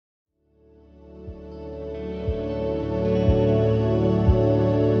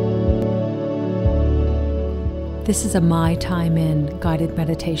This is a My Time In guided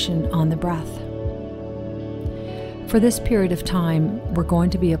meditation on the breath. For this period of time, we're going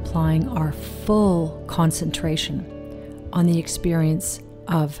to be applying our full concentration on the experience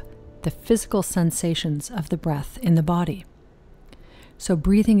of the physical sensations of the breath in the body. So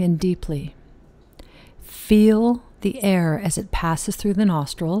breathing in deeply, feel the air as it passes through the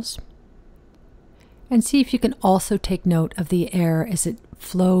nostrils, and see if you can also take note of the air as it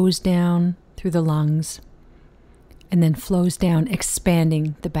flows down through the lungs and then flows down,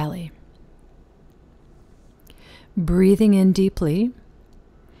 expanding the belly. Breathing in deeply,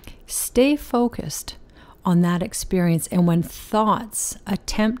 stay focused on that experience, and when thoughts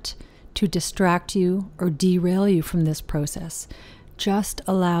attempt to distract you or derail you from this process, just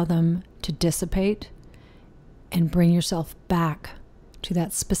allow them to dissipate and bring yourself back to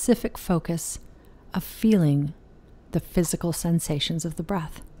that specific focus of feeling the physical sensations of the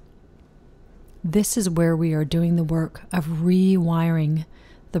breath. This is where we are doing the work of rewiring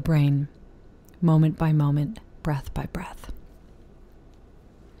the brain, moment by moment, breath by breath.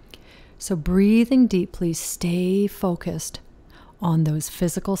 So breathing deeply, stay focused on those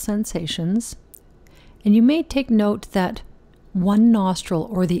physical sensations. And you may take note that one nostril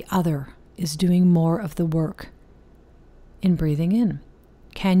or the other is doing more of the work in breathing in.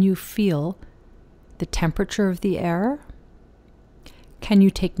 Can you feel the temperature of the air? Can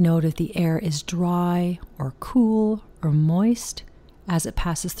you take note if the air is dry or cool or moist as it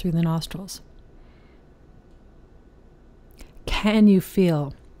passes through the nostrils? Can you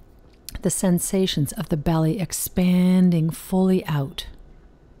feel the sensations of the belly expanding fully out?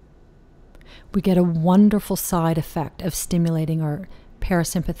 We get a wonderful side effect of stimulating our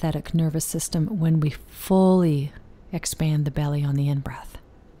parasympathetic nervous system when we fully expand the belly on the in-breath.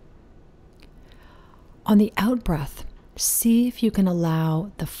 On the out-breath, see if you can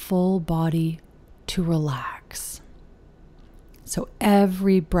allow the full body to relax. So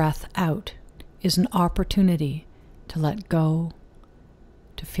every breath out is an opportunity to let go,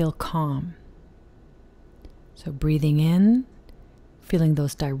 to feel calm. So breathing in, feeling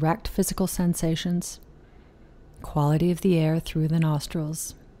those direct physical sensations, quality of the air through the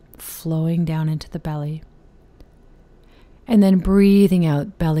nostrils, flowing down into the belly. And then breathing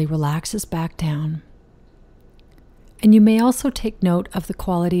out, belly relaxes back down. And you may also take note of the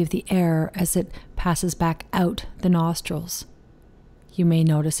quality of the air as it passes back out the nostrils. You may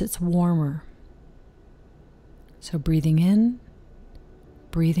notice it's warmer. So breathing in,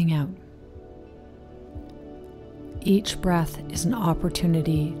 breathing out. Each breath is an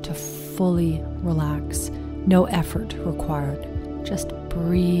opportunity to fully relax. No effort required. Just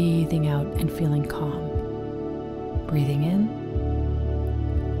breathing out and feeling calm. Breathing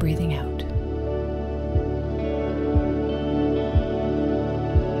in, breathing out.